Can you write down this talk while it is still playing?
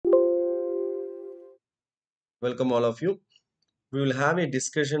Welcome all of you. We will have a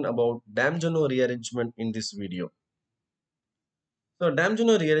discussion about Demjanov rearrangement in this video. So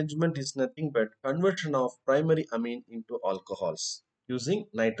Demjanov rearrangement is nothing but conversion of primary amine into alcohols using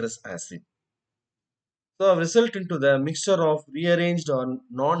nitrous acid. So result into the mixture of rearranged or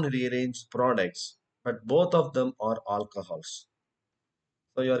non-rearranged products, but both of them are alcohols.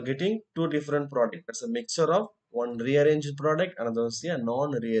 So you are getting two different products. That's a mixture of one rearranged product, another is a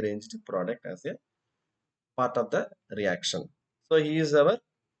non-rearranged product as a part of the reaction. So he is our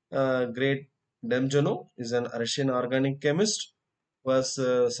great Demjanov is an Russian organic chemist was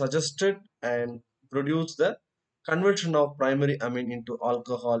suggested and produced the conversion of primary amine into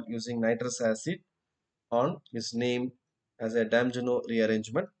alcohol using nitrous acid on his name as a Demjanov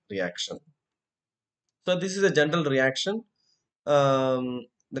rearrangement reaction. So this is a general reaction,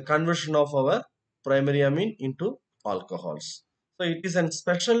 the conversion of our primary amine into alcohols. So it is a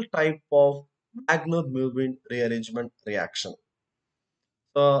special type of Wagner-Movin rearrangement reaction.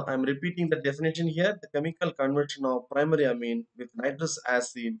 So I'm repeating the definition here. The chemical conversion of primary amine with nitrous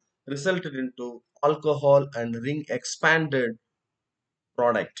acid resulted into alcohol and ring expanded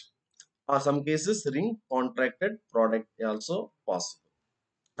product. Or some cases ring contracted product also possible.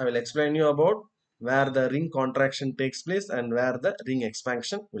 I will explain you about where the ring contraction takes place and where the ring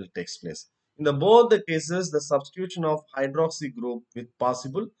expansion will takes place. In the both the cases, the substitution of hydroxy group with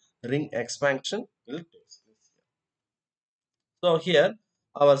possible ring expansion will take place. So here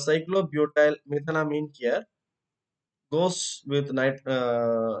our cyclobutyl methanamine here goes with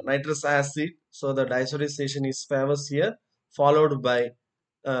nitrous acid. So the disorization is famous here, followed by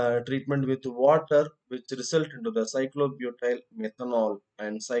treatment with water, which result into the cyclobutyl methanol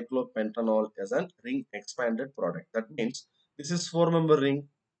and cyclopentanol as a ring expanded product. That means this is 4-member ring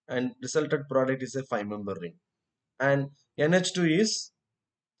and resulted product is a 5-member ring. And NH2 is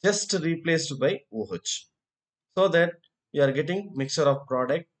just replaced by OH. So that you are getting mixture of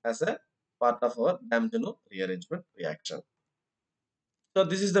product as a part of our Damjano rearrangement reaction. So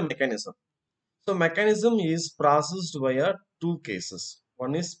this is the mechanism. So mechanism is processed via two cases.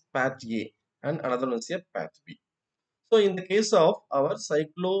 One is path A and another one is a path B. So in the case of our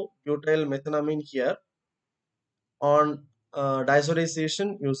cyclobutyl methanamine here on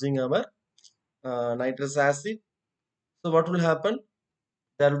disorization using our nitrous acid. So what will happen?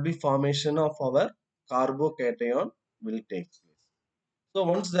 There will be formation of our carbocation will take place. So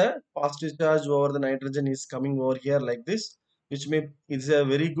once the positive charge over the nitrogen is coming over here like this, which may is a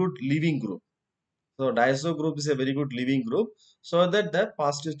very good leaving group. So diazo group is a very good leaving group, so that the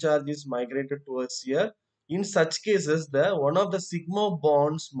positive charge is migrated towards here. In such cases, the one of the sigma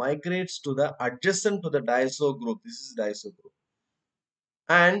bonds migrates to the adjacent to the diazo group. This is diazo group,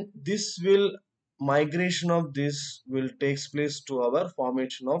 and this will migration of this will takes place to our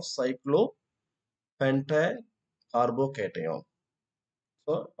formation of cyclopentyl-carbocation.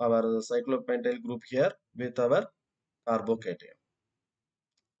 So our cyclopentyl group here with our carbocation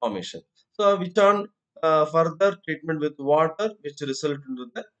formation. So which on further treatment with water, which result into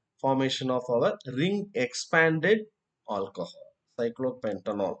the formation of our ring expanded alcohol,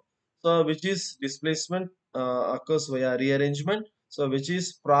 cyclopentanol. So which is displacement occurs via rearrangement. So which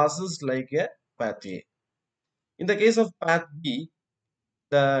is processed like a path A. In the case of path B,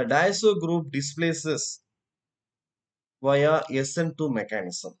 the diazo group displaces via SN2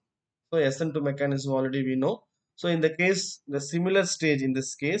 mechanism. So SN2 mechanism already we know. So in the case, the similar stage in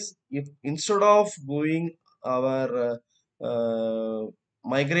this case, if instead of going our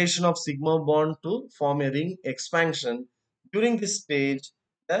migration of sigma bond to form a ring expansion, during this stage,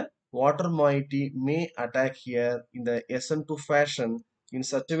 the water moiety may attack here in the SN2 fashion in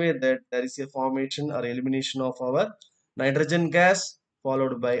such a way that there is a formation or elimination of our nitrogen gas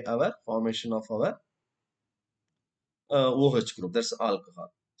followed by our formation of our OH group, that's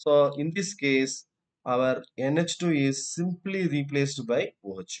alcohol. So in this case, our NH2 is simply replaced by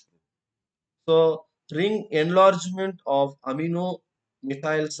OH group. So ring enlargement of amino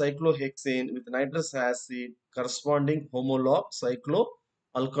methyl cyclohexane with nitrous acid corresponding homolog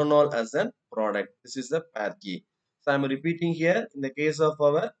cycloalkanol as a product. This is the path A. So I am repeating here in the case of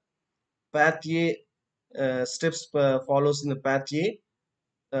our path A, steps follows in the path A,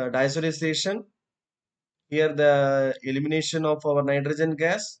 diazorization. Here the elimination of our nitrogen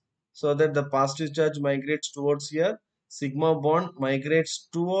gas, so that the positive charge migrates towards here. Sigma bond migrates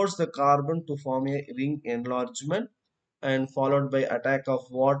towards the carbon to form a ring enlargement and followed by attack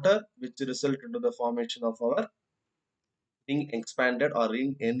of water, which result into the formation of our ring expanded or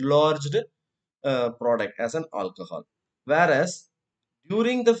ring enlarged product as an alcohol. Whereas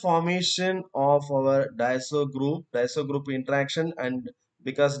during the formation of our diazo group interaction, and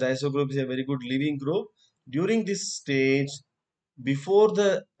because diazo group is a very good leaving group, during this stage, before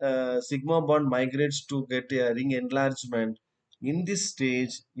the sigma bond migrates to get a ring enlargement, in this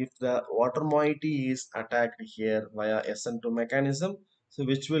stage, if the water moiety is attacked here via SN2 mechanism, so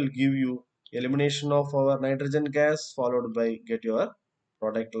which will give you elimination of our nitrogen gas followed by get your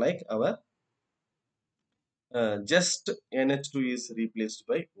product like our just NH2 is replaced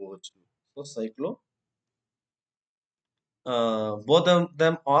by OH2. So cyclo, both of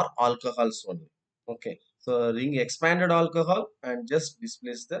them are alcohols only. Okay, so ring expanded alcohol and just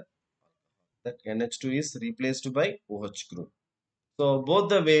displace the that NH2 is replaced by OH group. So both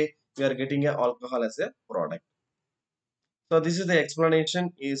the way we are getting a alcohol as a product. So this is the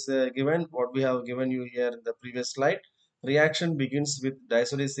explanation is given what we have given you here in the previous slide. Reaction begins with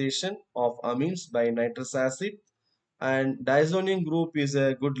diazotization of amines by nitrous acid, and diazonium group is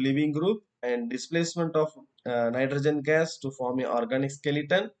a good living group, and displacement of nitrogen gas to form a organic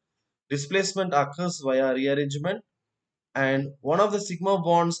skeleton. Displacement occurs via rearrangement, and one of the sigma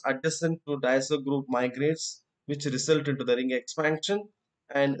bonds adjacent to diazo group migrates, which result into the ring expansion,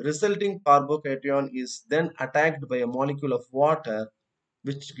 and resulting carbocation is then attacked by a molecule of water,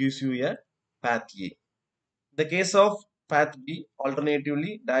 which gives you a path A. The case of path B,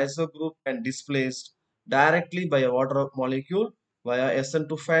 alternatively, diazo group can displaced directly by a water molecule via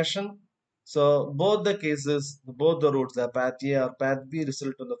SN2 fashion. So both the cases, both the routes, the path A or path B,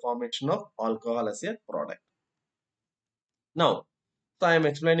 result in the formation of alcohol as a product. Now, so I am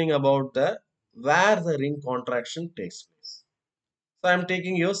explaining about the where the ring contraction takes place. So I am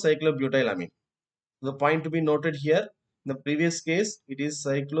taking your cyclobutylamine. The point to be noted here, in the previous case, it is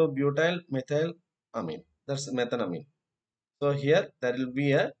cyclobutyl methylamine. That's methanamine. So here there will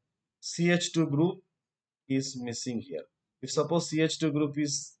be a CH2 group is missing here. If suppose CH2 group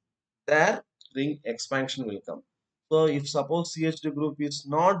is there, ring expansion will come. So if suppose CH2 group is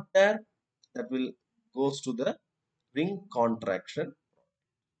not there, that will goes to the ring contraction.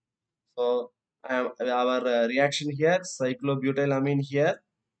 So our reaction here, cyclobutylamine here,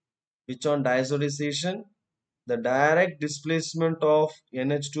 which on diazotization, the direct displacement of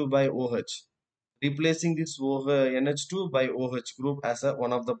NH2 by OH, replacing this NH2 by OH group as a,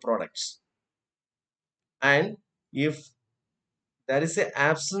 one of the products. And if there is a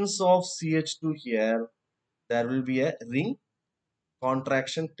absence of CH2 here, there will be a ring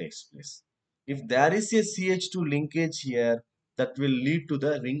contraction takes place. If there is a CH2 linkage here, that will lead to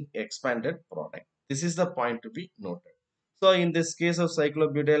the ring expanded product. This is the point to be noted. So in this case of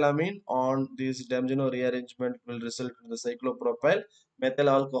cyclobutylamine, on this Demjanov rearrangement will result in the cyclopropyl methyl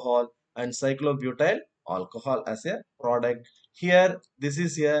alcohol and cyclobutyl alcohol as a product. Here this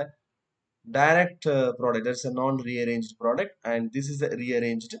is a direct product, that's a non-rearranged product, and this is a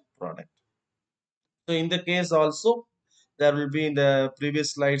rearranged product. So in the case also, there will be in the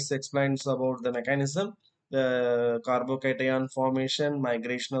previous slides explains about the mechanism, the carbocation formation,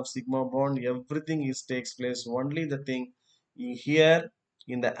 migration of sigma bond, everything is takes place. Only the thing here,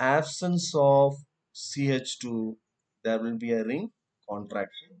 in the absence of CH2, there will be a ring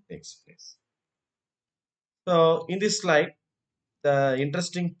contraction takes place. So in this slide, the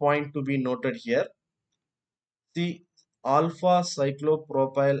interesting point to be noted here, see alpha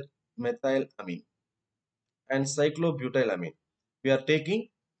cyclopropyl methylamine and cyclobutylamine. We are taking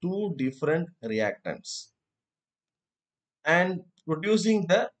two different reactants and producing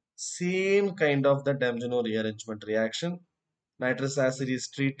the same kind of the Damjanov rearrangement reaction. Nitrous acid is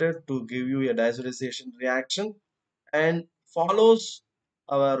treated to give you a diazotization reaction and follows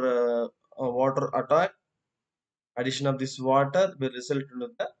our water attack. Addition of this water will result in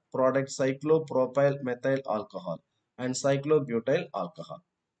the product cyclopropyl methyl alcohol and cyclobutyl alcohol.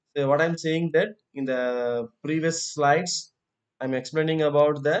 So what I'm saying that in the previous slides, I'm explaining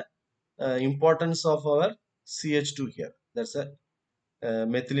about the importance of our CH2 here. That's a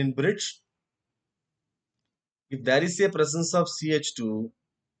methylene bridge. If there is a presence of CH2,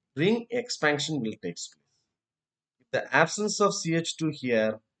 ring expansion will take place. If the absence of CH2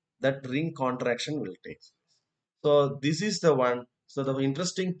 here, that ring contraction will take place. So this is the one. So the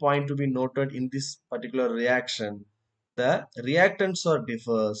interesting point to be noted in this particular reaction, the reactants are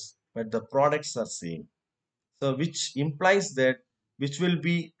differs, but the products are same. So which implies that which will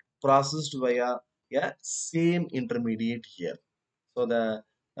be processed via a same intermediate here. So the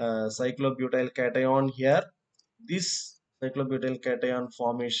cyclobutyl cation here, this cyclobutyl cation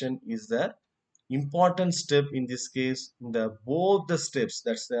formation is the important step in this case in the both the steps,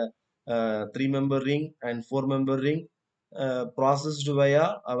 that's the three-member ring and four-member ring processed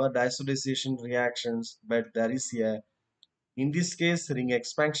via our diazotization reactions, but there is a, in this case ring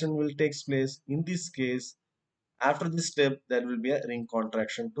expansion will take place. In this case, after this step there will be a ring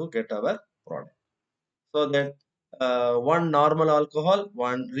contraction to get our product. so that one normal alcohol,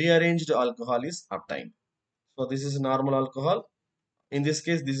 one rearranged alcohol is obtained. So this is normal alcohol. In this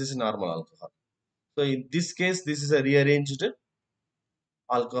case, this is normal alcohol. So in this case, this is a rearranged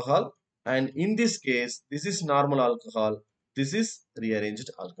alcohol, and in this case, this is normal alcohol. This is rearranged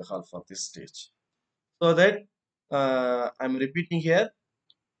alcohol for this stage. So that I'm repeating here.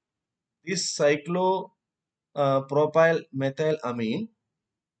 This cyclo propyl methylamine,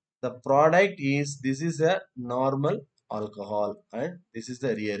 the product is, this is a normal alcohol and this is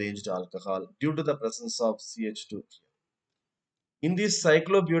the rearranged alcohol due to the presence of CH2. In this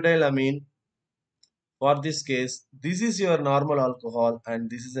cyclobutylamine, for this case, this is your normal alcohol and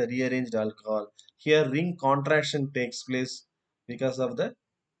this is a rearranged alcohol. Here ring contraction takes place because of the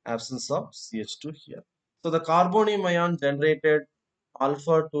absence of CH2 here. So the carbonium ion generated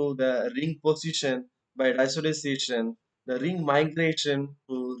alpha to the ring position by dissociation, the ring migration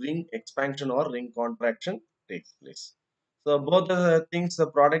to ring expansion or ring contraction takes place. So both the things, the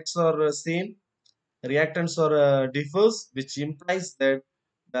products are same, reactants are differs, which implies that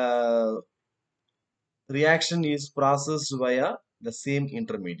the reaction is processed via the same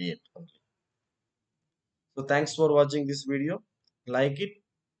intermediate only. So thanks for watching this video. Like it,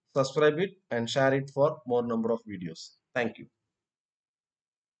 subscribe it and share it for more number of videos. Thank you.